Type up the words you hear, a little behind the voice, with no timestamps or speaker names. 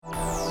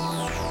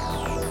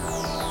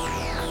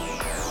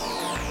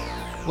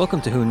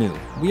Welcome to Who Knew.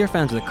 We are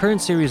fans of the current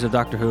series of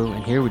Doctor Who,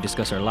 and here we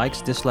discuss our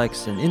likes,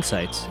 dislikes, and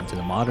insights into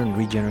the modern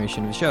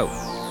regeneration of the show.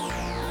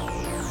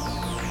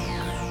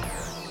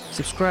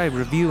 Subscribe,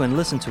 review, and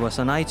listen to us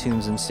on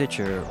iTunes and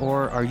Stitcher,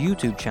 or our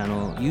YouTube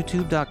channel,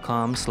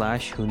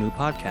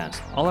 youtube.com/WhoKnewPodcast.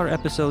 All our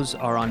episodes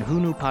are on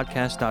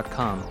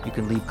WhoKnewPodcast.com. You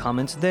can leave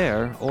comments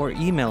there, or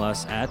email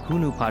us at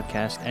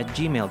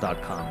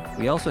WhoKnewPodcast@gmail.com.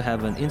 We also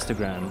have an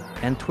Instagram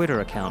and Twitter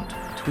account.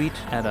 Tweet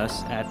at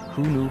us at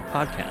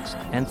WhoKnewPodcast,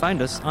 and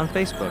find us on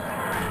Facebook.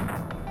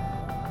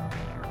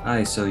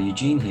 Hi, so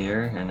Eugene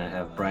here, and I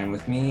have Brian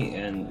with me,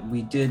 and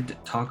we did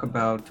talk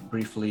about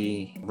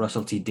briefly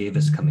Russell T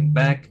Davies coming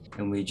back,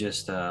 and we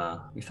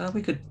thought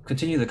we could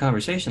continue the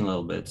conversation a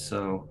little bit.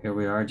 So here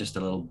we are, just a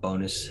little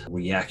bonus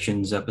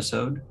reactions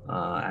episode.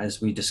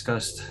 As we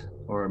discussed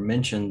or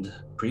mentioned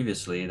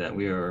previously, that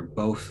we were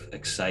both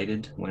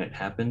excited when it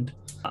happened.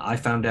 I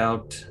found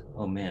out,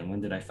 oh man,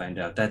 when did I find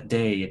out? That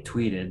day it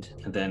tweeted,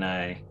 and then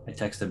I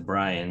texted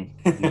Brian.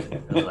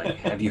 I was like,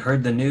 have you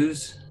heard the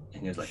news?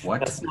 And he was like, what?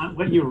 That's not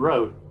what you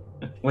wrote.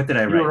 What did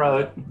I write? You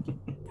wrote,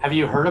 have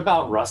you heard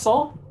about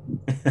Russell?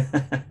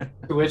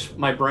 To which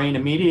my brain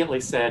immediately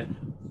said,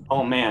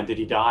 oh man, did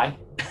he die?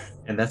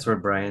 And that's where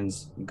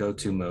Brian's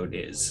go-to mode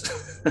is.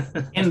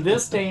 In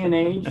this day and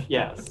age,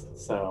 yes.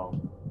 So,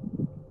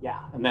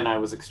 yeah. And then I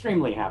was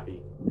extremely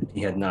happy.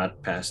 He had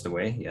not passed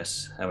away.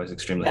 Yes, I was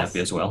extremely Yes. happy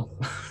as well.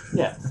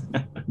 Yes.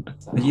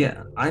 So, But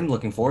yeah, I'm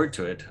looking forward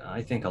to it.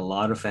 I think a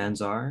lot of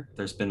fans are.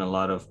 There's been a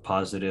lot of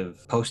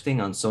positive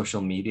posting on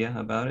social media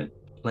about it.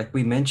 Like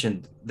we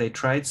mentioned, they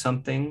tried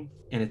something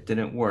and it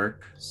didn't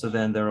work. So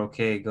then they're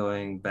okay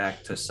going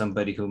back to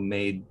somebody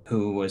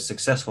who was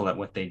successful at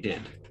what they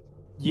did.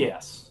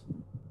 yes.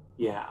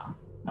 Yeah.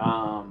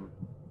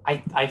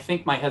 I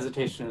think my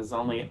hesitation is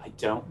only, I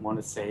don't want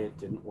to say it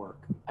didn't work.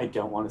 I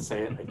don't want to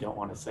say it. I don't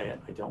want to say it.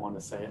 I don't want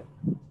to say it.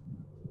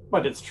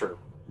 But it's true.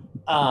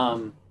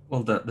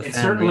 Well, the It fan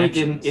certainly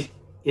reactions. didn't.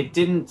 It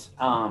didn't.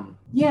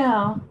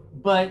 Yeah,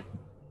 but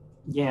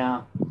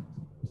yeah,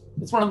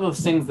 it's one of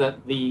those things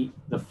that the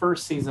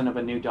first season of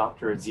a new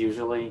Doctor is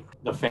usually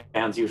the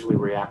fans usually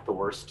react the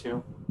worst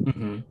to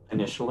Mhm.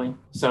 initially.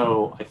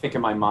 So I think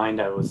in my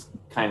mind I was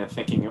kind of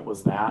thinking it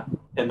was that,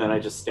 and then I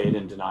just stayed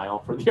in denial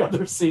for the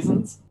other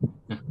seasons.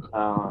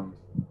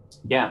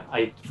 Yeah,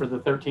 for the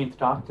 13th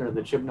Doctor,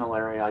 the Chibnall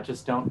area, I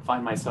just don't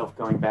find myself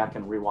going back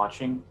and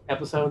rewatching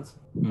episodes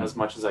as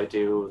much as I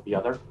do the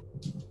other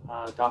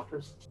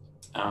Doctors,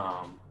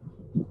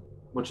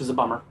 which is a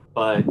bummer.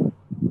 But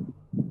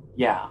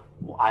yeah,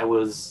 I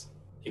was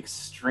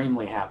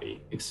extremely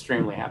happy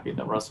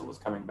that Russell was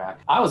coming back.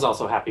 I was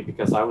also happy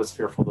because I was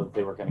fearful that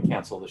they were going to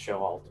cancel the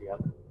show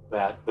altogether,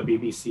 that the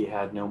BBC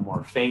had no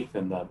more faith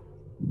in the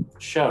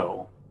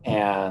show,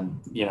 and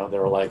they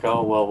were like,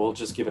 oh well, we'll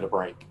just give it a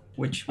break.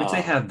 Which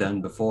they have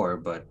done before,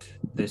 but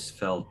this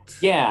felt...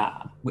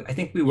 Yeah, I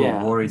think we were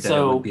Yeah, worried that it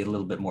so- would be a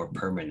little bit more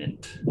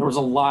permanent. there was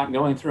a lot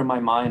going through my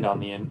mind on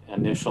the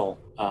initial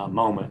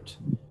moment,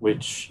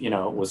 which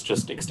was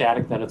just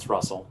ecstatic that it's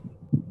Russell.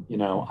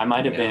 I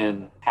might have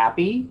been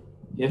happy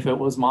if it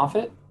was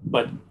Moffat,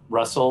 but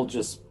Russell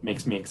just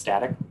makes me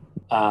ecstatic.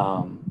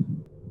 And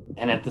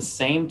at the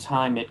same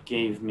time, it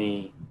gave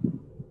me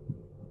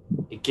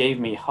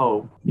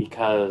hope,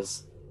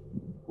 because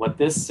what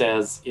this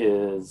says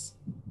is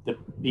the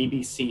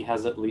BBC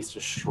has at least a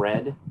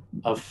shred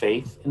of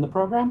faith in the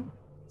program.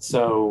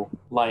 So,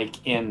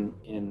 like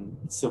in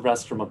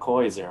Sylvester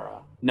McCoy's era,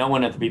 no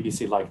one at the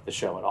BBC liked the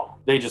show at all.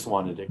 They just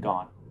wanted it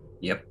gone.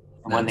 Yep,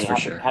 And when that's they for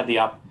sure.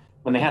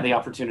 when they had the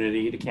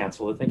opportunity to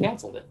cancel it, they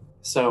canceled it.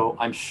 So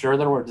I'm sure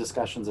there were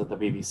discussions at the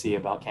BBC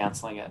about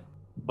canceling it,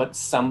 but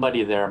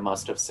somebody there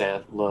must have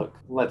said, "Look,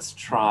 let's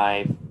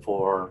try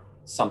for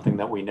something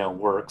that we know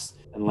works,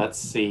 and let's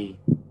see."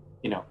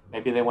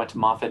 Maybe they went to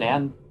Moffat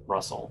and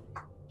Russell.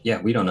 Yeah,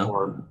 we don't know.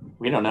 Or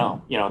we don't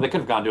know. They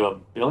could have gone to a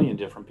billion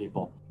different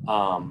people.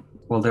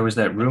 Well, there was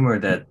that rumor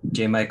that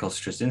J. Michael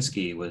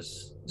Straczynski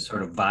was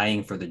sort of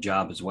vying for the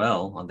job as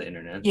well on the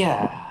internet.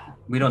 Yeah.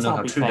 We don't know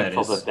how true that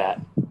is.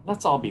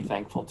 Let's all be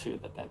thankful too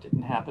that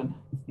didn't happen.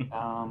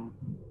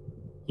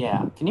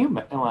 Yeah. Can you?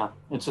 Well,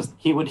 it's just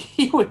he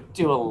would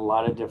do a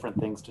lot of different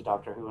things to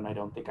Doctor Who, and I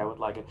don't think I would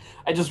like it.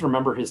 I just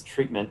remember his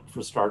treatment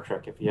for Star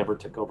Trek if he ever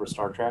took over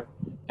Star Trek,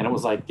 and it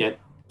was like get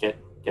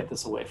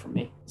this away from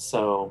me.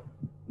 So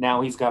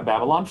now he's got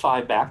Babylon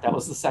 5 back. That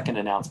was the second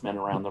announcement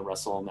around the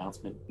Russell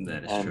announcement,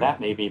 That is and true. that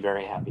made me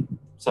very happy.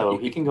 So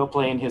he can go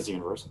play in his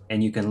universe.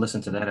 And you can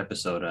listen to that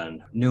episode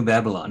on New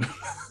Babylon.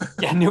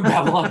 Yeah, New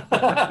Babylon.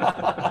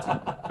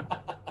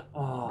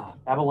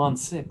 Babylon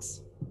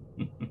 6.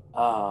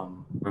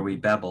 Where we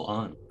babble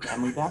on.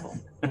 And we babble.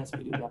 Yes,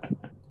 we do babble.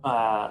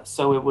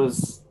 So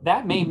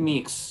that made me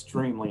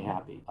extremely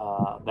happy,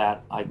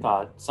 that I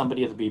thought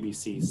somebody at the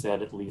BBC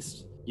said, at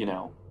least,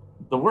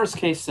 the worst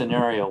case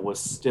scenario was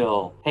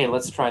still, hey,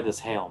 let's try this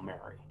Hail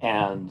Mary.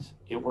 And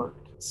it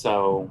worked.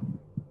 So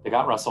they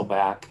got Russell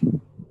back.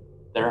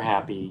 They're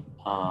happy.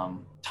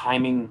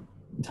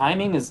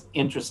 Timing is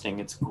interesting.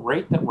 It's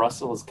great that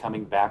Russell is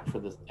coming back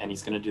and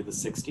he's going to do the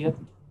 60th.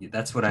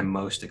 That's what I'm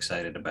most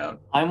excited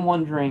about. I'm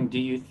wondering, do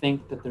you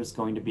think that there's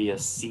going to be a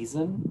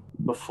season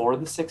before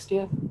the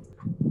 60th?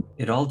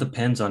 It all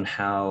depends on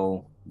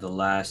how the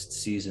last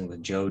season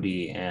with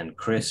Jodie and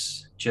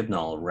Chris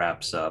Chibnall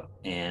wraps up,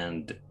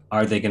 and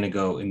are they going to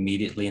go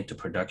immediately into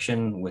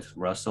production with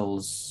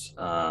Russell's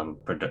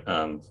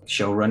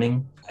show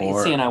running, See,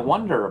 or and I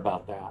wonder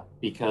about that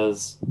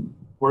because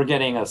we're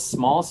getting a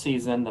small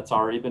season that's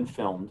already been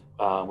filmed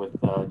with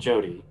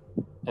Jodie,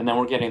 and then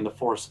we're getting the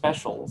 4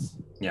 specials,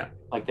 yeah,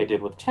 like they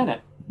did with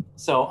Tenet.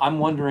 So I'm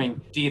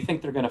wondering, do you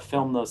think they're going to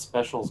film those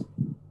specials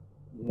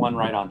one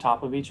right on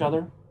top of each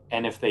other?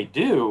 And if they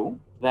do,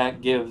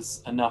 that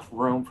gives enough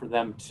room for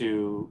them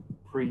to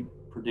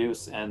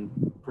pre-produce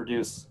and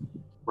produce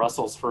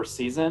Russell's first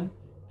season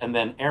and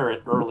then air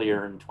it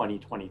earlier in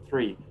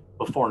 2023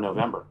 before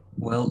November.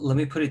 Well, let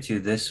me put it to you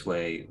this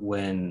way.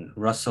 When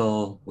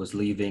Russell was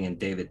leaving and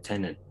David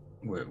Tennant,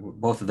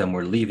 both of them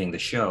were leaving the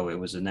show, it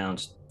was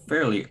announced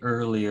fairly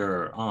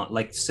earlier on,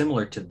 like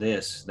similar to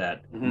this,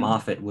 that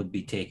Moffat would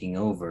be taking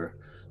over.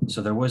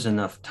 So there was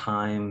enough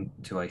time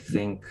to, I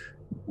think,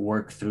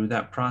 work through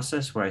that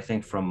process where I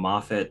think from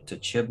Moffat to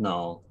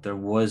Chibnall, there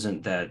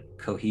wasn't that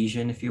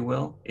cohesion, if you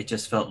will. It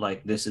just felt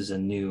like this is a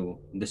new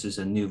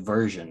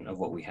version of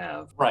what we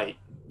have. Right.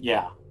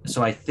 Yeah.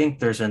 So I think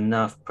there's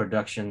enough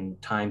production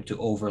time to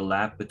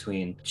overlap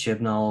between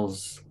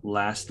Chibnall's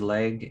last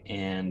leg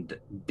and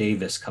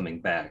Davis coming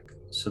back.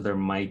 So there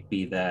might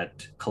be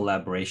that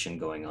collaboration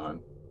going on.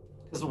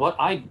 Because what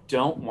I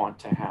don't want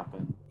to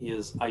happen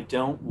is I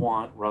don't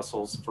want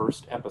Russell's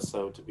first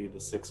episode to be the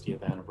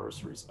 60th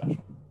anniversary special.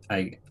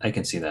 I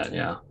can see that,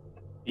 yeah.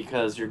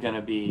 Because you're going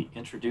to be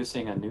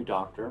introducing a new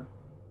doctor.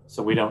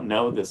 So we don't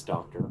know this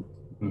doctor.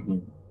 Mm-hmm.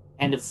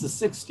 And it's the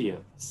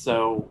 60th.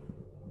 So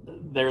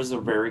there's a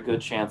very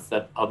good chance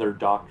that other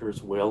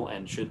doctors will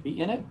and should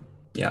be in it.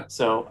 Yeah.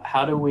 So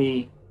how do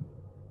we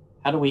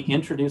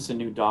introduce a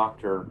new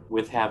doctor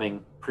with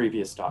having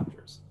previous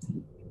doctors?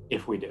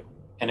 If we do.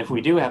 And if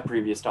we do have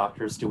previous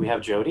doctors, do we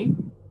have Jodie?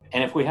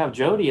 And if we have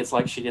Jodie, it's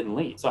like she didn't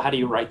leave. So how do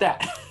you write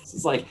that?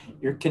 It's like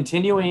you're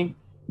continuing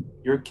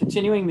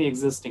the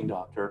existing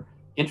doctor,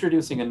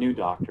 introducing a new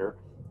doctor,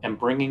 and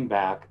bringing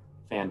back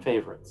fan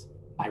favorites.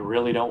 I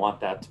really don't want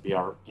that to be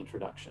our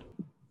introduction.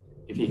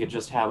 If you could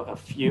just have a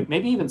few,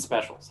 maybe even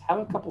specials, have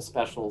a couple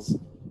specials.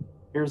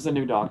 Here's the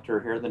new doctor,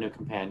 here are the new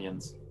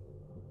companions.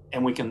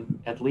 And we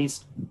can at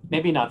least,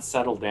 maybe not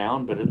settle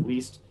down, but at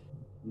least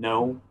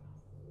know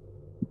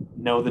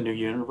the new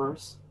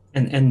universe.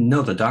 And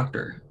know the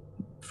doctor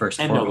first.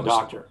 And foremost. Know the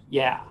doctor.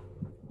 Yeah.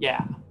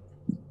 Yeah.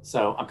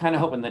 So I'm kind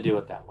of hoping they do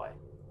it that way.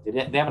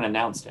 They haven't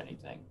announced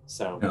anything.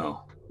 So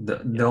no.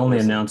 The only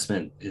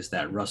announcement is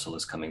that Russell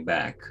is coming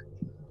back.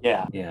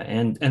 Yeah. Yeah.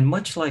 And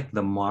much like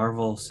the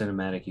Marvel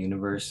Cinematic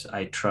Universe,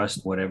 I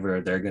trust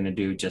whatever they're gonna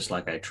do, just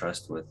like I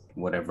trust with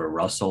whatever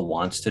Russell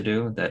wants to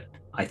do, that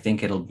I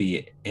think it'll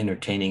be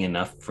entertaining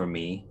enough for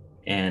me.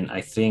 And I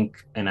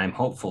think, and I'm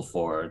hopeful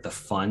for the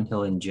fun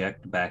he'll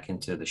inject back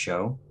into the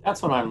show.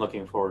 That's what I'm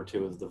looking forward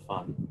to, is the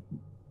fun.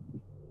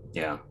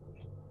 Yeah.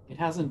 It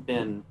hasn't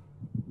been,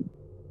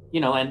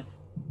 and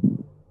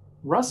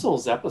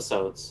Russell's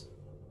episodes,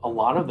 a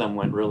lot of them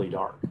went really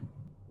dark.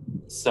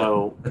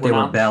 So but they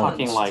were balanced.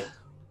 Talking like,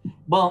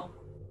 well,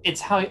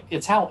 it's how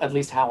at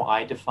least how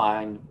I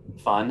define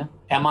fun.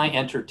 Am I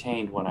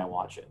entertained when I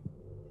watch it?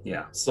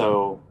 Yeah.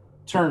 So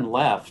Turn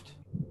Left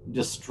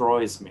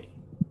destroys me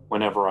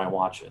whenever I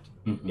watch it.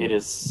 Mm-hmm. It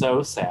is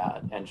so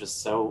sad and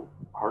just so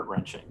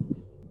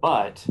heart-wrenching.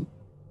 But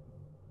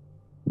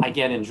I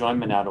get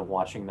enjoyment out of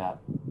watching that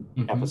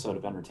episode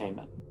of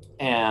entertainment.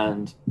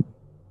 And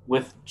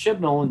with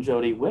Chibnall and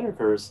Jodie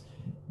Whittaker's,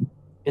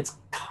 it's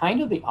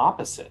kind of the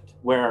opposite,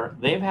 where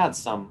they've had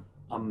some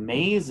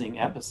amazing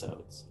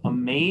episodes,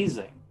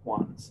 amazing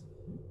ones.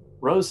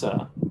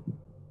 Rosa,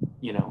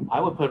 I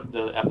would put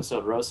the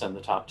episode Rosa in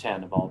the top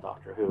 10 of all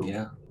Doctor Who.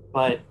 Yeah.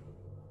 But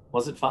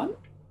was it fun?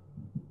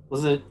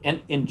 Was it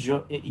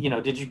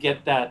did you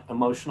get that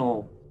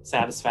emotional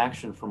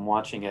satisfaction from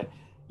watching it?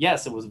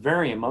 Yes, it was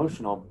very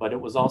emotional, but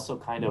it was also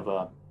kind of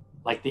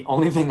the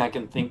only thing I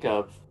can think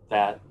of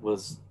that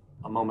was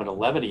a moment of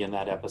levity in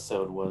that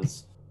episode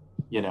was,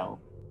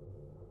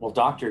 well,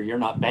 Doctor, you're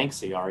not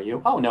Banksy, are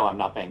you? Oh, no, I'm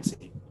not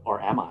Banksy. Or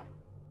am I?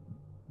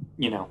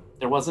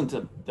 There wasn't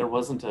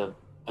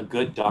a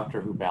good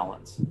Doctor Who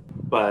balance.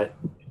 But,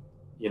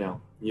 you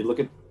look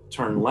at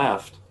Turn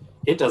Left,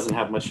 it doesn't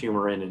have much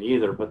humor in it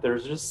either, but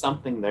there's just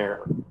something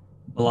there.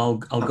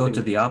 Well, I'll go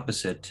to the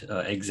opposite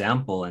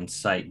example and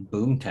cite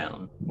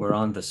Boomtown, where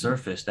on the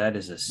surface, that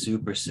is a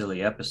super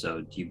silly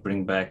episode. You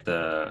bring back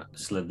the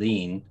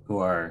Slitheen, who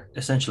are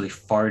essentially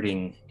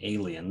farting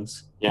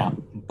aliens. Yeah.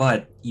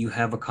 But you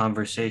have a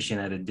conversation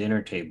at a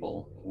dinner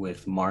table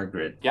with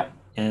Margaret. Yeah.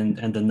 And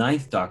the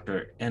Ninth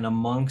Doctor, and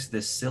amongst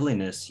this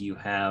silliness, you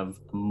have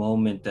a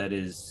moment that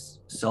is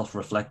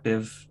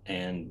self-reflective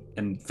and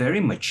very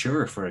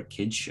mature for a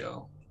kid's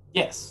show.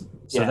 Yes.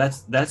 So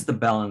that's the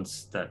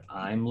balance that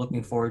I'm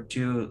looking forward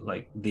to,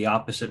 like the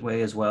opposite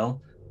way as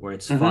well. where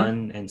it's Mm-hmm.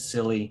 fun and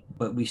silly,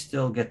 but we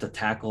still get to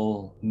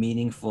tackle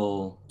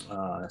meaningful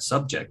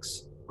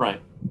subjects.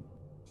 Right.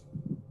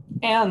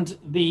 And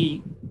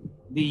the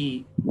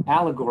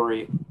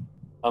allegory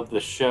of the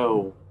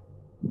show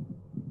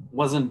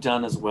wasn't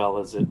done as well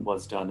as it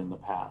was done in the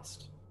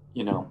past.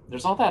 You know,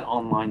 there's all that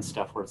online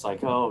stuff where it's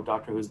like, oh,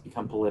 Doctor Who's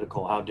become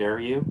political. How dare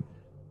you?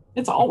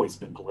 It's always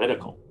been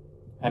political.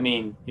 I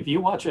mean, if you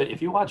watch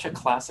a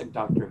classic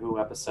Doctor Who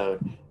episode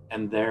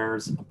and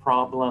there's a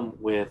problem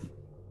with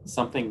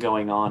something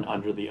going on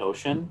under the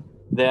ocean,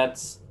 that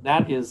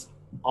is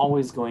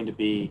always going to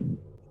be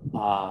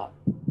uh,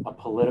 a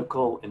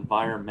political,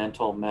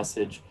 environmental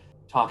message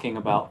talking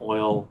about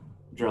oil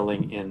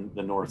drilling in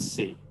the North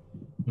Sea,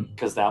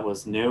 because that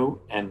was new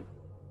and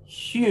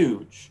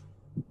huge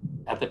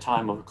at the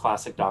time of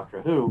classic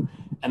Doctor Who,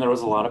 and there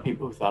was a lot of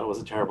people who thought it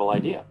was a terrible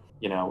idea.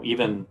 You know,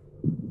 even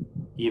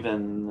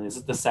is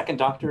it the second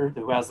Doctor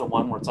who has the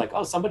one where it's like,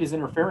 oh, somebody's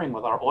interfering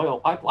with our oil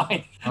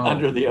pipeline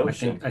under the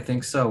ocean? I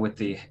think so. With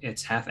the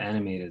it's half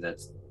animated.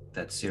 That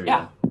Yeah,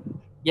 serial.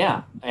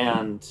 yeah,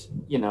 and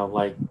you know,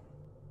 like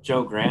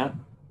Joe Grant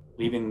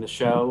leaving the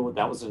show,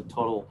 that was a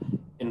total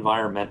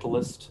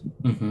environmentalist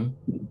Mm-hmm.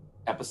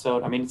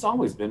 episode. I mean, it's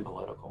always been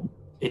political.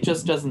 It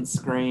just doesn't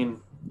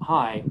scream,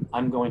 "Hi,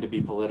 I'm going to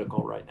be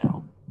political right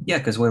now." Yeah,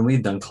 because when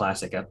we've done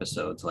classic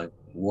episodes like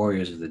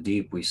Warriors of the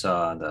Deep, we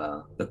saw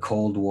the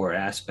Cold War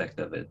aspect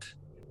of it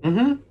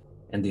Mm-hmm.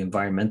 and the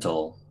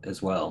environmental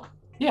as well.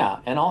 Yeah,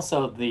 and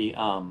also the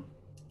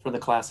for the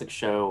classic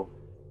show,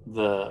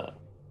 the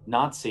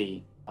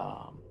Nazi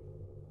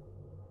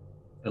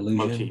Illusion.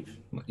 motif.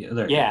 Yeah,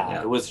 there, Yeah,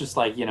 yeah, it was just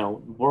like, you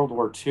know, World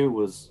War II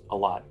was a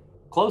lot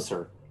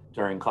closer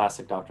during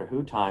classic Doctor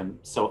Who time.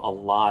 So a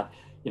lot,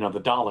 you know,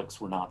 the Daleks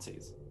were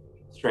Nazis.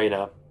 Straight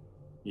up,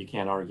 you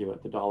can't argue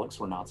it. The Daleks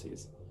were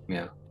Nazis.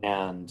 yeah,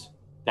 And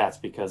that's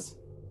because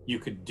you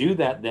could do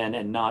that then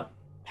and not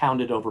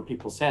pound it over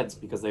people's heads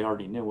because they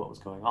already knew what was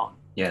going on.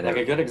 yeah. Like a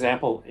There, good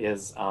example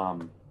is,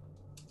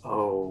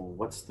 oh,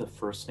 what's the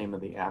first name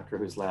of the actor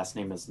whose last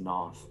name is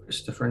Noth?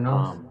 Christopher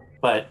Noth.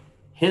 But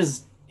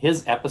his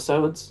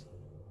episodes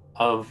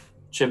of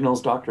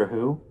Chibnall's Doctor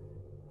Who,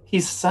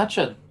 he's such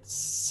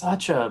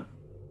a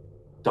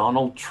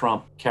Donald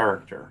Trump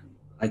character.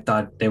 I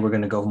thought they were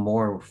going to go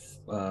more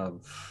uh,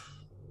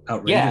 Yeah,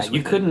 outrageous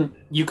with it.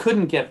 you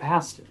couldn't get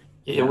past it.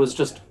 It Yeah. was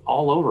just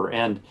all over.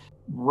 And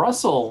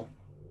Russell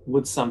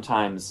would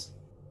sometimes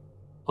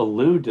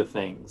allude to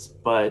things,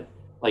 but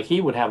like he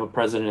would have a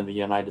president of the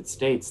United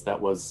States that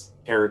was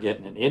arrogant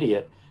and an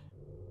idiot,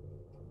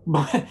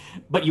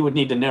 but you would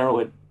need to narrow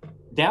it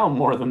down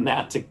more than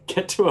that to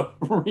get to a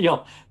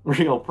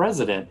real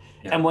president.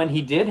 Yeah. And when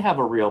he did have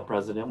a real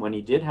president, when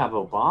he did have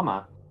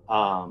Obama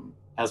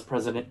as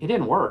president, it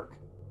didn't work.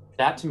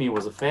 That to me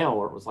was a fail,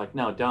 where it was like,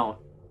 no, don't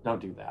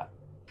do that.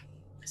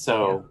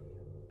 So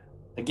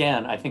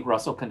again, I think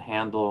Russell can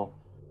handle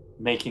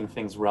making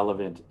things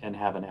relevant and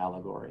have an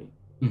allegory.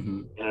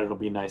 Mm-hmm. And it'll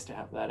be nice to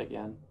have that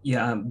again.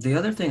 Yeah, the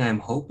other thing I'm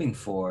hoping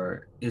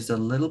for is a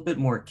little bit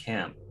more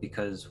camp,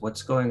 because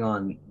what's going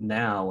on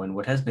now and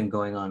what has been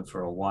going on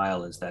for a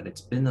while is that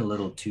it's been a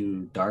little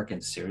too dark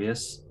and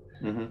serious.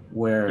 Mm-hmm.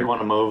 Where You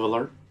want a mauve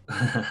alert?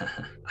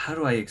 how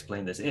do I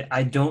explain this?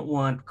 I don't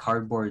want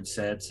cardboard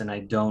sets and I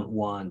don't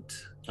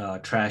want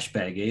trash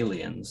bag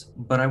aliens,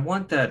 but I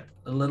want that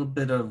a little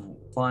bit of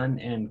fun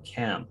and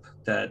camp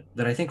that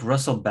I think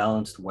Russell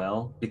balanced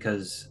well,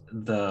 because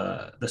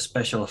the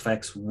special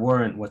effects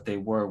weren't what they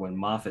were when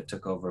Moffat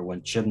took over,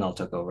 when Chibnall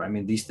took over. I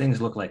mean, these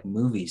things look like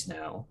movies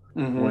now,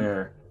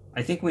 where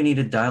I think we need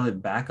to dial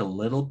it back a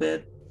little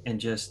bit and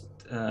just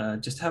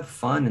have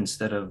fun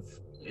instead of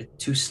it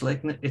too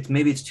slick.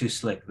 Maybe it's too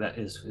slick. That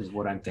is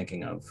what I'm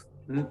thinking of.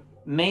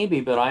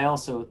 Maybe, but I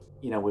also,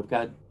 you know, we've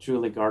got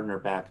Julie Gardner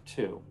back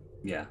too.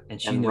 Yeah,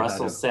 and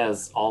Russell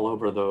says all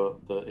over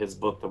his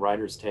book, The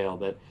Writer's Tale,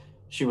 that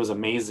she was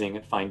amazing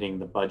at finding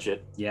the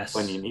budget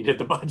when you needed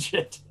the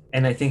budget.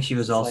 And I think she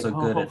was also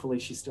good. Hopefully,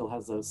 she still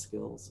has those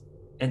skills.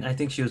 And I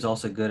think she was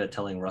also good at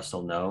telling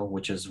Russell no,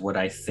 which is what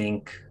I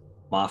think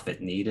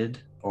Moffat needed,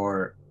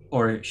 or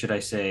should I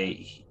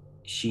say,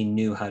 she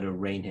knew how to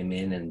rein him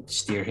in and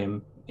steer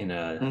him in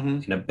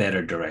a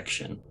better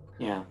direction.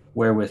 Yeah.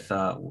 Where with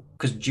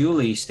because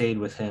Julie stayed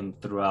with him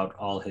throughout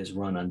all his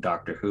run on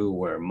Doctor Who,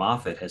 where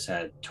Moffat has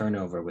had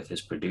turnover with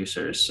his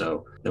producers,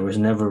 so there was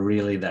never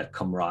really that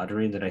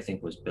camaraderie that I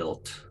think was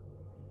built.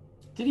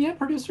 Did he have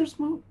producers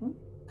come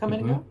in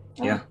and go?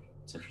 Oh, yeah,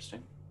 it's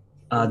interesting.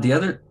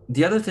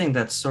 The other thing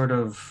that's sort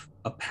of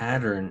a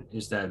pattern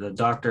is that the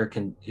Doctor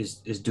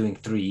is doing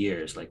 3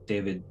 years. Like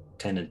David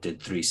Tennant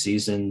did 3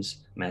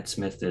 seasons. Matt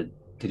Smith did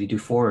he do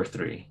 4 or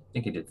 3? I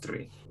think he did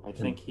 3. I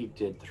think he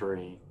did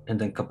 3. And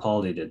then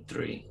Capaldi did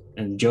 3.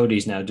 And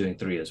Jodie's now doing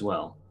 3 as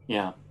well.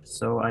 Yeah.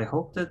 So I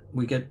hope that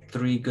we get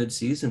 3 good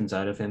seasons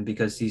out of him,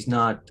 because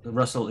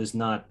Russell is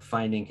not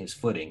finding his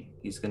footing.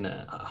 He's going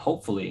to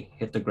hopefully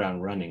hit the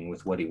ground running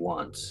with what he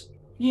wants.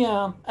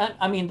 Yeah.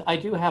 I mean, I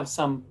do have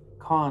some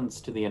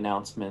cons to the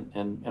announcement,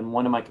 and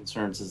one of my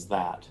concerns is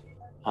that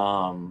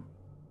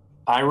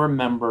I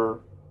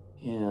remember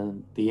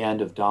in the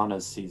end of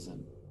Donna's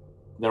season,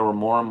 there were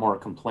more and more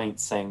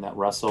complaints saying that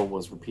Russell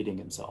was repeating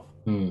himself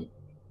Hmm.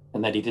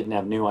 and that he didn't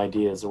have new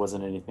ideas. There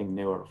wasn't anything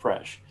new or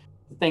fresh.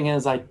 The thing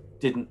is,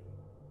 didn't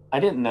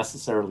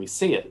necessarily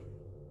see it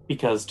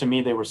because to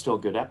me they were still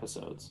good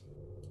episodes.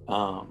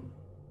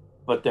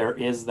 But there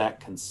is that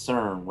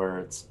concern where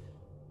it's,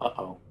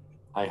 uh-oh,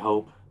 I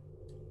hope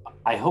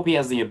he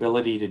has the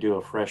ability to do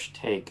a fresh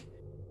take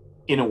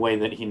in a way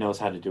that he knows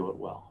how to do it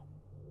well.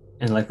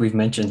 And like we've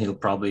mentioned, he'll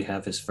probably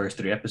have his first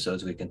 3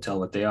 episodes. We can tell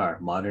what they are: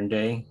 modern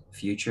day,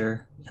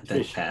 future, and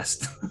then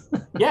past.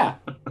 Yeah.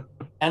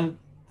 And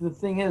the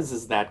thing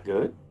is that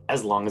good?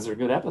 As long as they're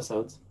good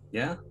episodes.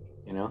 Yeah.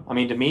 You know, I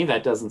mean, to me,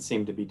 that doesn't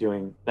seem to be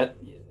doing that.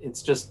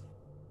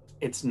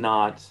 It's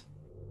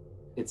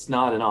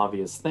not an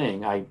obvious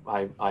thing.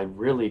 I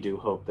really do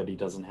hope that he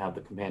doesn't have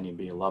the companion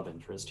be a love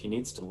interest. He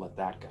needs to let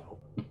that go.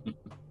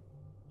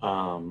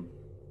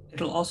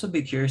 It'll also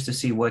be curious to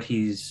see what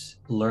he's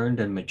learned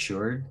and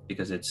matured,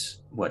 because it's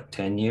what,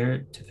 10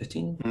 years to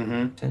 15?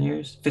 Mm-hmm. 10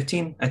 years?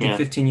 15? I think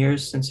 15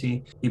 years since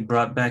he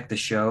brought back the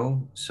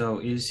show. So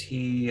is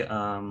he,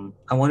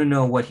 I want to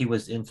know what he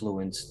was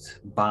influenced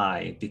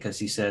by, because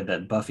he said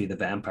that Buffy the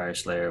Vampire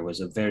Slayer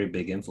was a very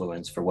big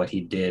influence for what he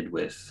did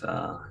with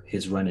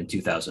his run in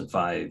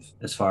 2005,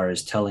 as far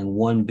as telling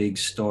one big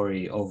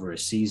story over a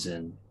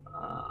season.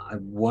 I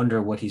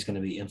wonder what he's going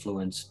to be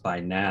influenced by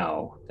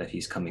now that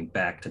he's coming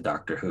back to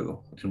Doctor Who,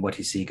 and what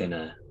is he going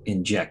to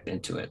inject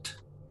into it.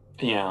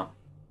 Yeah.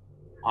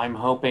 I'm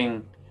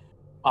hoping.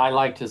 I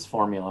liked his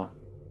formula.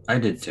 I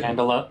did too.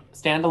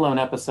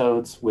 Standalone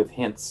episodes with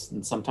hints,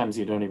 and sometimes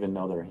you don't even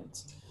know they're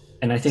hints.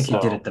 And I think he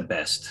did it the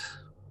best.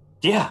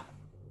 Yeah.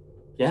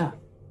 Yeah.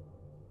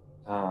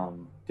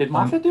 Did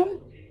Moffat do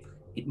it?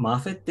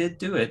 Moffat did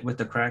do it with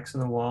the cracks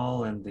in the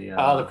wall and the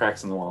the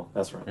cracks in the wall.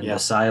 That's right. And the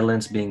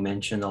silence being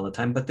mentioned all the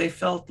time, but they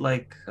felt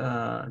like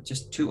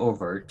just too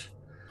overt.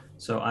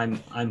 So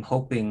I'm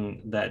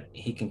hoping that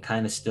he can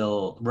kind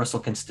of Russell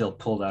can still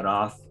pull that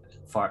off,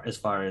 as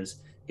far as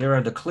here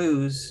are the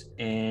clues,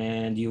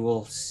 and you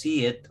will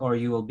see it, or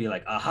you will be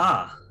like,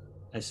 aha,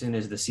 as soon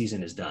as the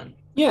season is done.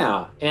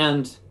 Yeah,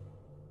 and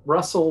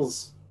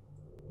Russell's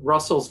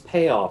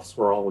payoffs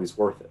were always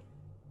worth it.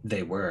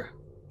 They were.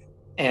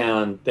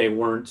 And they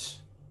weren't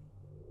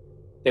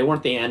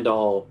the end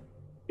all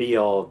be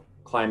all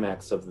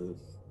climax of the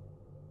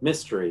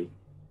mystery.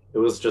 It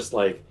was just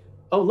like,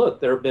 oh look,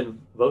 there have been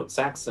Vote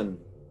Saxon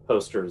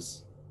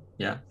posters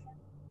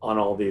on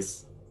all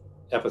these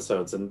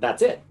episodes, and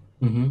that's it.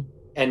 Mm-hmm.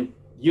 And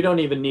you don't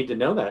even need to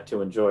know that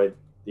to enjoy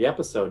the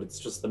episode. It's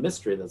just the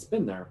mystery that's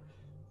been there.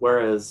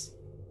 Whereas,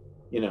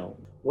 you know,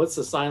 what's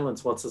the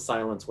silence?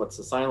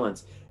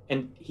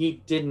 And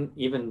he didn't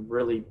even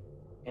really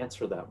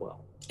answer that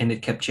well. And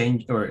it kept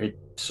changing, or it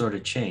sort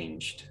of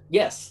changed.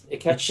 Yes, it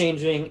kept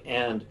changing.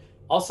 And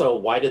also,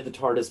 why did the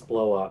TARDIS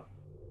blow up?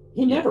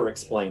 He never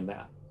explained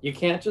that. You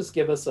can't just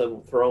give us a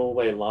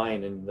throwaway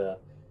line in the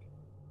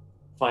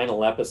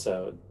final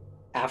episode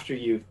after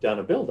you've done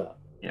a build-up.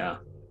 Yeah.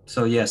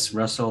 So yes,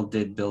 Russell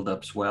did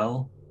build-ups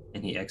well,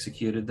 and he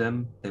executed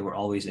them. They were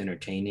always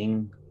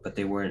entertaining, but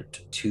they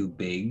weren't too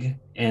big.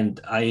 And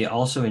I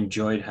also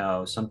enjoyed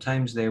how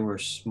sometimes they were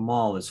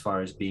small, as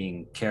far as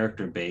being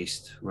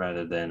character-based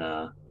rather than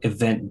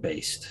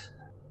event-based.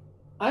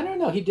 I don't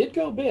know. He did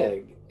go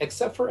big,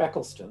 except for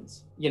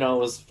Eccleston's. You know, it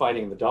was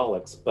fighting the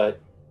Daleks, but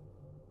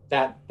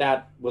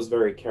that was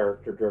very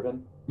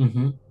character-driven.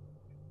 Mm-hmm.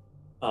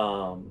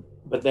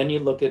 But then you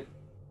look at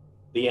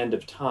the end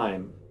of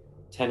time,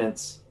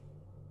 Tennant's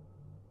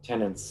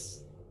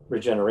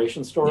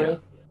regeneration story,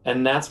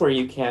 and that's where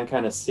you can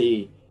kind of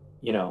see,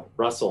 you know,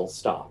 Russell,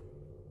 stop.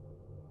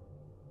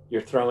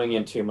 You're throwing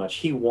in too much.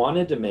 He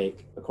wanted to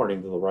make,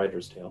 according to the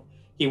writer's tale,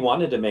 he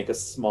wanted to make a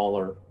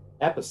smaller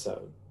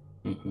episode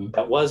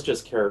that was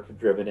just character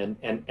driven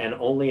and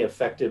only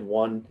affected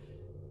one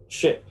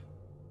ship,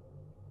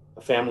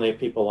 a family of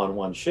people on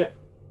one ship.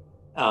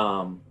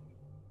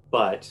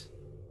 But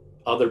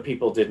other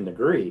people didn't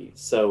agree,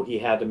 so he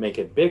had to make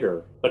it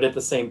bigger. But at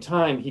the same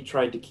time, he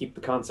tried to keep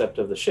the concept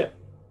of the ship.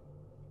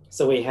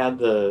 So we had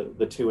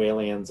the two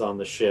aliens on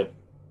the ship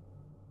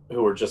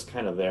who were just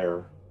kind of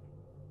there,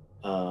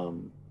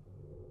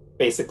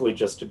 basically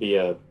just to be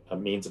a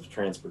means of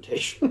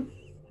transportation.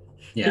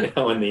 Yeah. You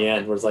know, in the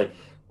end, was like,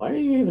 why are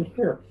you even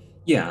here?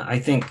 Yeah, I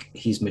think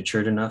he's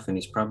matured enough, and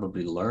he's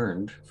probably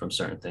learned from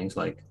certain things.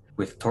 Like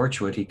with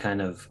Torchwood, he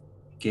kind of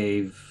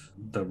gave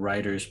the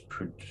writers,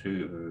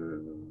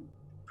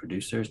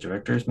 producers,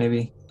 directors,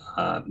 maybe,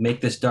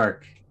 make this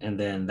dark, and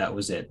then that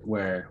was it.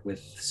 Where with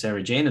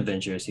Sarah Jane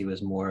Adventures, he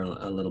was a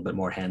little bit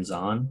more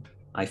hands-on,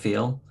 I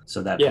feel.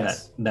 So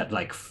that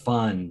like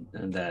fun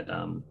and that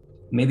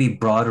maybe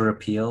broader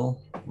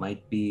appeal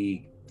might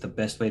be the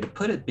best way to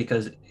put it,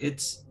 because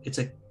it's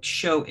a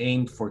show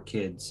aimed for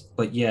kids,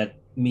 but yet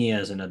me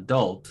as an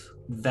adult,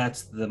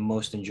 that's the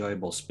most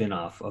enjoyable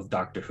spin-off of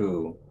Doctor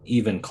Who,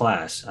 even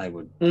Class, I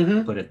would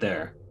put it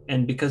there.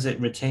 And because it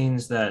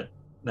retains that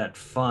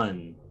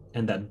fun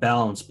and that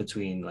balance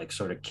between like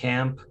sort of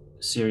camp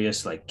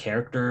serious like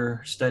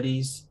character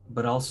studies,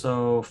 but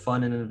also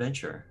fun and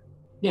adventure.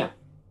 Yeah,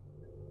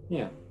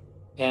 yeah.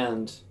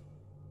 And,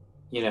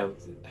 you know,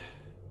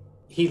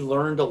 he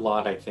learned a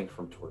lot, I think,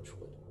 from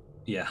Torchwood,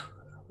 Yeah.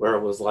 where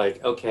it was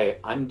like, okay,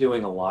 I'm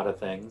doing a lot of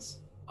things.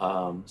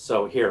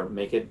 So here,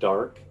 make it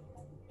dark.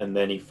 And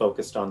then he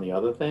focused on the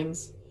other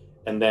things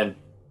and then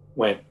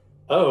went,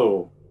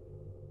 oh,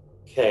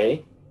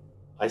 okay.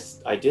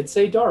 I did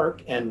say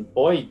dark, and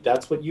boy,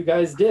 that's what you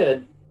guys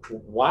did.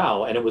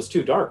 Wow. And it was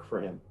too dark for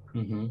him.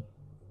 Mm-hmm.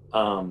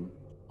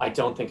 I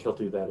don't think he'll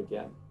do that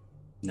again.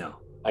 No.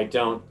 I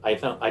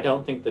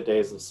don't think the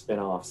days of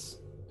spin-offs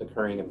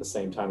occurring at the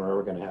same time are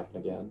ever going to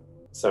happen again.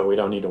 So we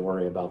don't need to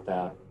worry about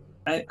that.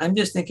 I'm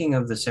just thinking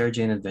of the Sarah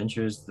Jane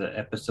Adventures, the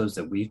episodes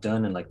that we've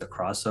done and like the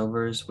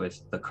crossovers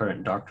with the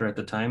current Doctor at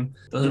the time.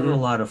 Those were a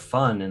lot of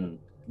fun, and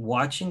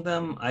watching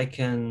them, I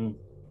can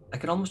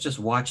almost just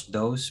watch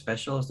those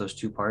specials, those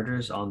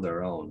two-parters on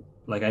their own.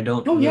 Like I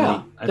don't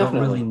I don't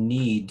really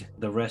need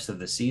the rest of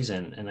the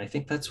season. And I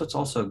think that's what's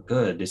also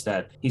good is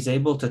that he's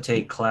able to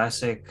take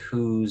classic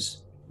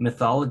Who's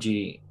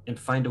mythology and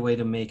find a way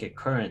to make it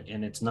current,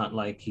 and it's not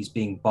like he's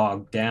being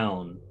bogged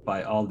down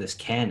by all this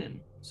canon.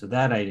 So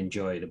that I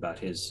enjoyed about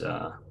his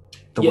the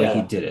way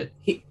he did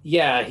it.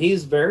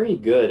 He's very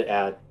good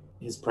at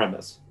his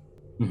premise.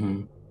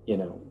 Mm-hmm. You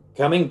know,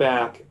 coming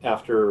back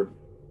after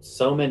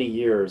so many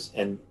years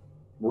and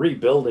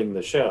rebuilding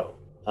the show.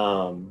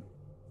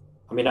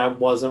 I mean, I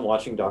wasn't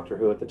watching Doctor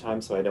Who at the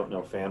time, so I don't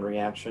know fan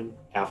reaction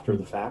after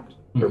the fact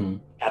or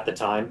at the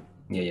time.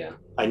 Yeah.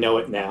 I know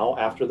it now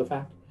after the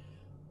fact.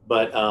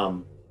 But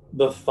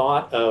the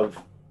thought of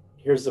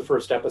here's the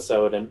first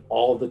episode and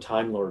all of the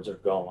Time Lords are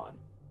gone.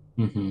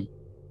 Mm-hmm.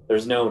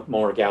 There's no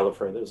more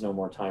Gallifrey. There's no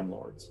more Time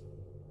Lords.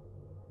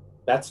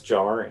 That's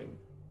jarring.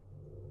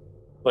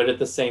 But at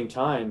the same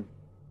time,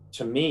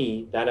 to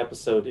me, that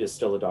episode is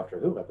still a Doctor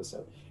Who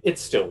episode. It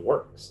still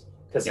works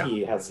because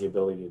he has the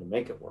ability to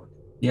make it work.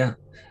 Yeah.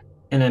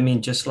 And I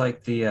mean, just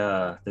like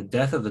the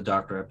Death of the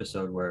Doctor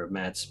episode where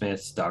Matt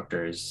Smith's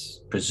Doctor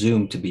is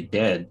presumed to be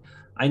dead,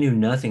 I knew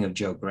nothing of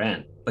Jo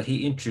Grant, but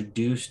he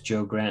introduced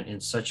Jo Grant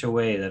in such a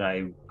way that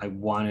I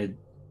wanted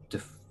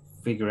to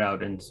figure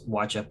out and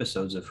watch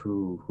episodes of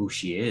who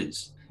she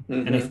is.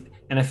 Mm-hmm.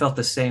 And I felt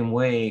the same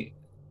way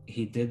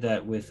he did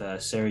that with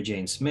Sarah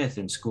Jane Smith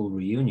in School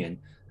Reunion.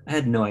 I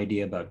had no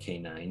idea about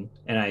K9,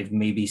 and I've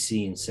maybe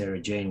seen Sarah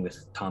Jane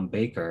with Tom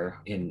Baker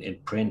in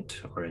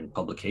print or in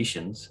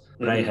publications,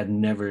 but I had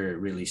never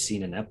really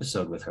seen an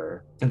episode with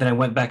her. And then I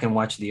went back and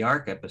watched the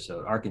Ark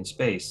episode, Ark in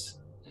Space,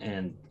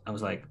 and I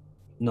was like,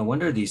 no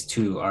wonder these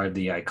two are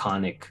the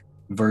iconic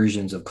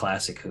versions of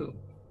classic Who.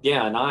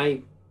 Yeah,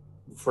 and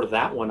for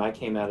that one, I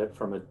came at it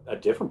from a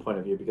different point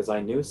of view because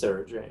I knew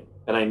Sarah Jane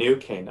and I knew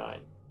K9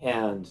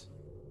 and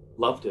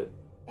loved it.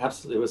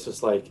 Absolutely. It was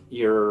just like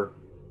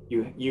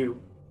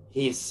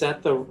he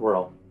set the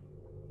world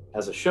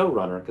as a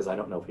showrunner, because I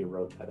don't know if he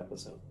wrote that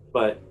episode,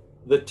 but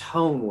the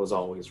tone was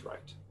always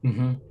right.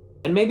 Mm-hmm.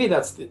 And maybe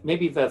that's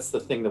the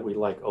thing that we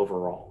like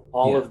overall.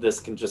 All of this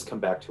can just come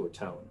back to a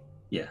tone.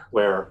 Yeah.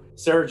 Where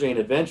Sarah Jane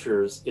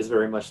Adventures is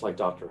very much like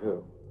Doctor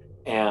Who.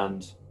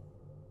 And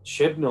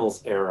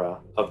Chibnall's era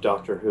of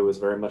Doctor Who is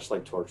very much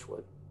like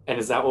Torchwood. And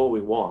is that what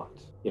we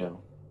want? You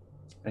know,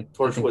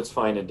 Torchwood's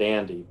fine and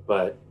dandy,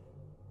 but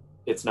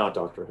it's not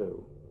Doctor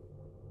Who.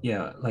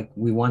 Yeah, like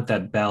we want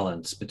that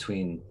balance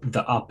between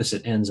the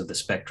opposite ends of the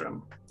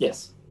spectrum.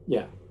 Yes.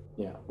 Yeah.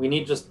 We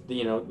need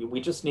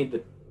we just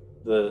need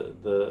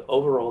the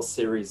overall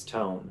series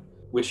tone,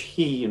 which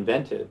he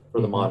invented for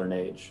the modern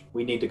age.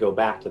 We need to go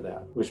back to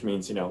that, which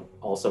means,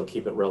 also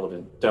keep it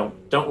relevant.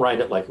 Don't write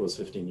it like it was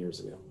 15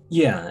 years ago.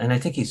 Yeah, and I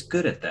think he's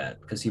good at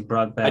that because he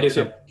brought back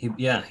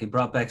he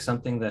brought back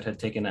something that had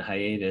taken a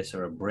hiatus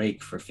or a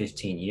break for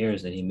 15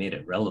 years and he made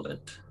it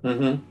relevant.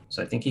 Mm-hmm.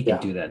 So I think he can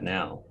do that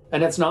now.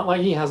 And it's not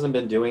like he hasn't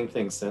been doing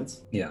things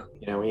since. Yeah.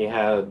 He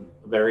had a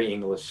very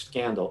English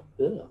scandal,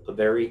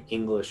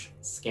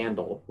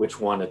 which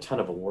won a ton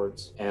of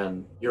awards.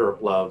 And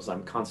Europe loves,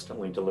 I'm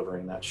constantly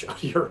delivering that show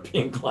to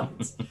European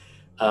clients.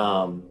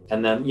 And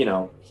then,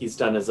 he's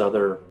done his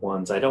other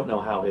ones. I don't know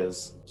how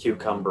his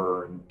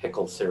cucumber and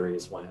pickle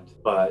series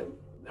went, but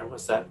there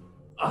was that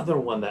other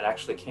one that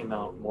actually came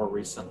out more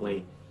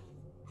recently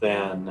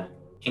than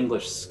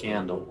English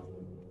Scandal.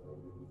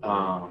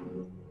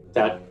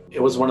 That it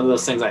was one of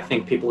those things I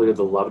think people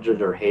either loved it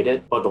or hated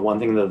it, but the one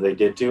thing that they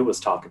did do was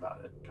talk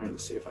about it. I'm trying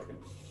to see if I can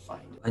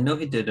find it. I know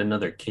he did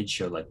another kid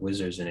show like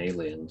Wizards and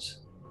Aliens.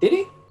 Did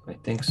he? I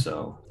think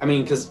so. I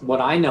mean, because what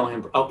I know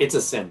him... Oh, It's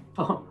a Sin.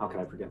 Oh, how can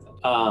I forget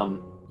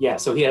that?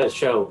 So he had a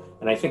show,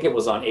 and I think it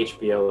was on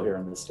HBO here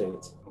in the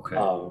States. Okay.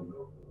 And,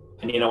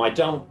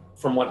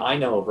 from what I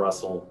know of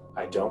Russell,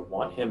 I don't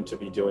want him to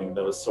be doing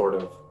those sort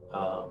of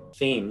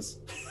themes.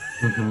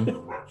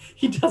 Mm-hmm.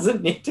 He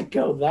doesn't need to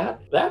go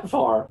that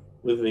far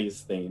with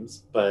these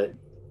themes, but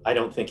I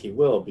don't think he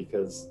will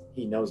because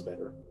he knows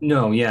better.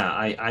 No, yeah,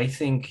 I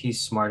think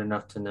he's smart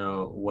enough to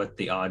know what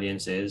the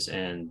audience is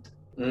and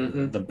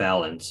the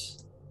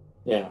balance.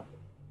 Yeah,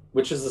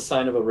 which is a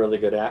sign of a really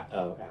good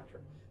actor.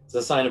 It's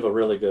a sign of a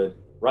really good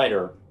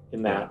writer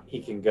in that he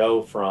can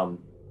go from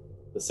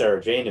the Sarah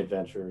Jane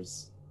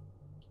adventures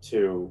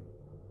to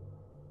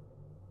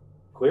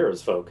Queer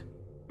as Folk.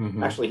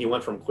 Mhm. Actually, he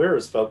went from Queer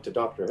as Folk to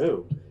Doctor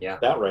Who. Yeah.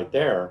 That right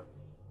there,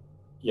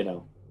 you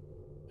know,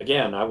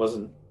 again, I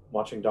wasn't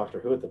watching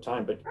Doctor Who at the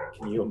time, but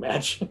can you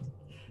imagine?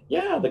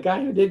 Yeah, the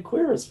guy who did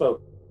Queer as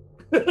Folk.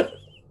 But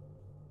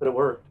it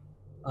worked.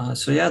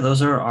 So yeah,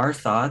 those are our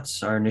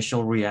thoughts, our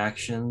initial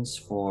reactions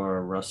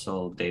for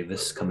Russell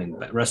Davis coming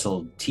back,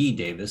 Russell T.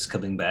 Davis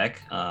coming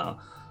back.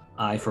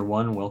 I, for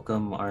one,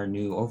 welcome our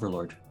new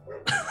overlord.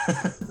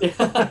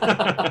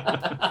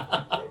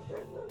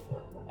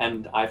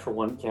 And I, for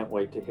one, can't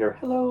wait to hear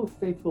 "Hello,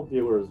 faithful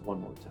viewers"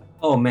 one more time.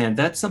 Oh man,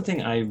 that's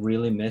something I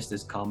really missed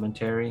is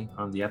commentary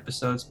on the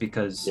episodes,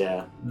 because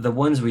the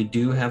ones we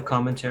do have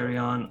commentary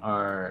on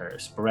are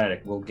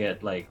sporadic. We'll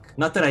get, like,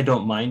 not that I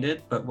don't mind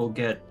it, but we'll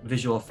get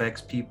visual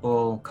effects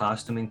people,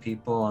 costuming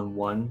people on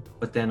one,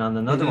 but then on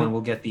another one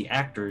we'll get the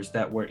actors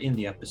that were in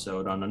the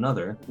episode on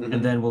another,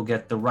 and then we'll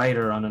get the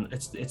writer on an.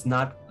 It's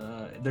not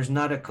there's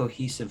not a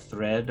cohesive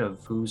thread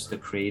of who's the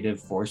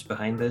creative force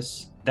behind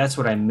this. That's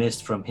what I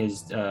missed from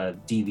his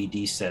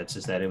DVD sets,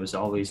 is that it was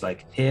always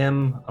like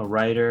him, a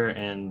writer,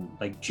 and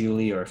like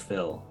Julie or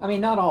Phil. I mean,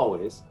 not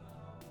always.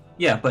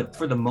 Yeah, but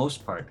for the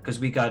most part, because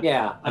we got.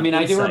 Yeah, I mean,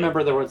 I do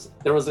remember there was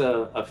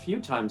a few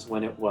times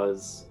when it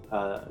was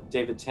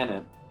David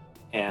Tennant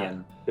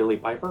and Billie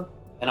Piper,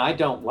 and I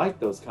don't like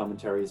those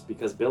commentaries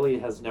because Billie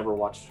has never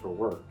watched her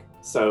work.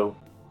 So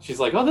she's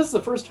like, "Oh, this is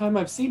the first time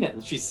I've seen it,"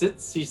 and she's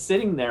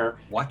sitting there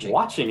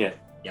watching it.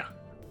 Yeah.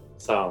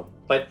 So,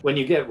 but when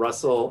you get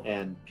Russell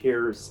and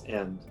Piers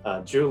and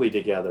Julie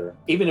together,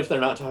 even if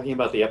they're not talking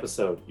about the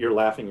episode, you're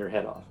laughing your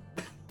head off.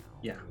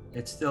 Yeah,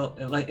 it's still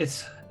like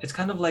it's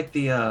kind of like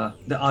the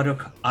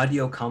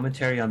audio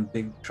commentary on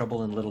Big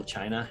Trouble in Little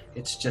China.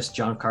 It's just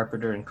John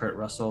Carpenter and Kurt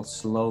Russell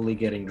slowly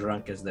getting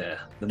drunk as the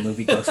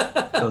movie goes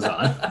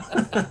on.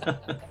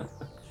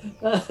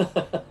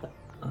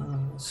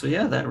 So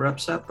yeah, that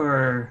wraps up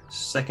our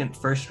second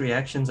First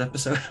Reactions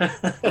episode.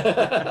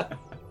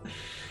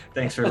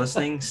 Thanks for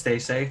listening. Stay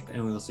safe,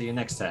 and we will see you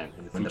next time.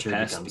 When the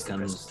past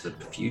becomes the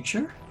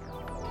future.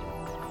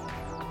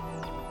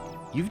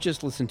 You've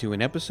just listened to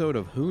an episode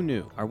of Who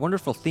Knew? Our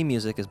wonderful theme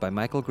music is by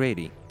Michael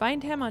Grady.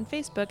 Find him on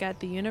Facebook at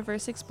The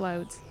Universe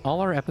Explodes. All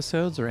our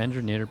episodes are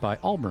engineered by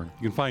Allburn.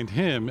 You can find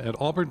him at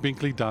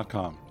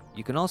albernbinkley.com.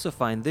 You can also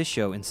find this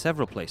show in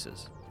several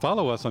places.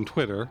 Follow us on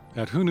Twitter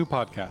at Who Knew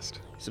Podcast.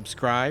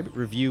 Subscribe,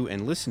 review,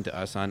 and listen to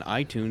us on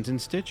iTunes and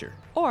Stitcher.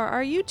 Or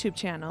our YouTube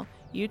channel,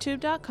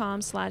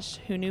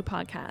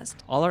 youtube.com/WhoKnewPodcast.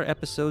 All our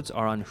episodes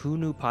are on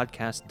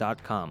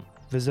WhoKnewPodcast.com.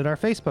 Visit our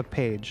Facebook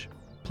page.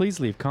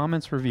 Please leave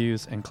comments,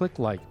 reviews, and click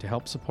like to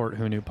help support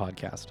Who Knew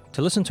Podcast.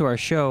 To listen to our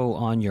show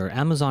on your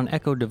Amazon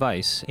Echo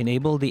device,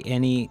 enable the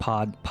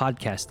AnyPod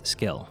podcast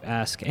skill.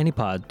 Ask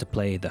AnyPod to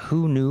play the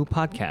Who Knew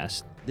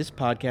Podcast. This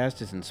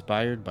podcast is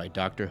inspired by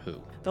Doctor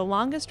Who, the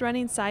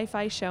longest-running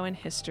sci-fi show in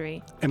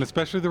history. And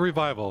especially the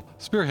revival,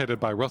 spearheaded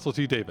by Russell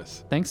T.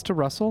 Davis. Thanks to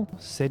Russell,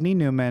 Sydney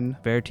Newman,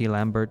 Verity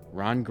Lambert,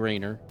 Ron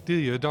Grainer,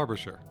 Delia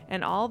Derbyshire,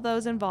 and all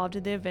those involved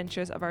in the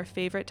adventures of our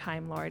favorite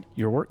Time Lord.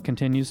 Your work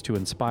continues to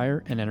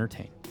inspire and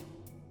entertain.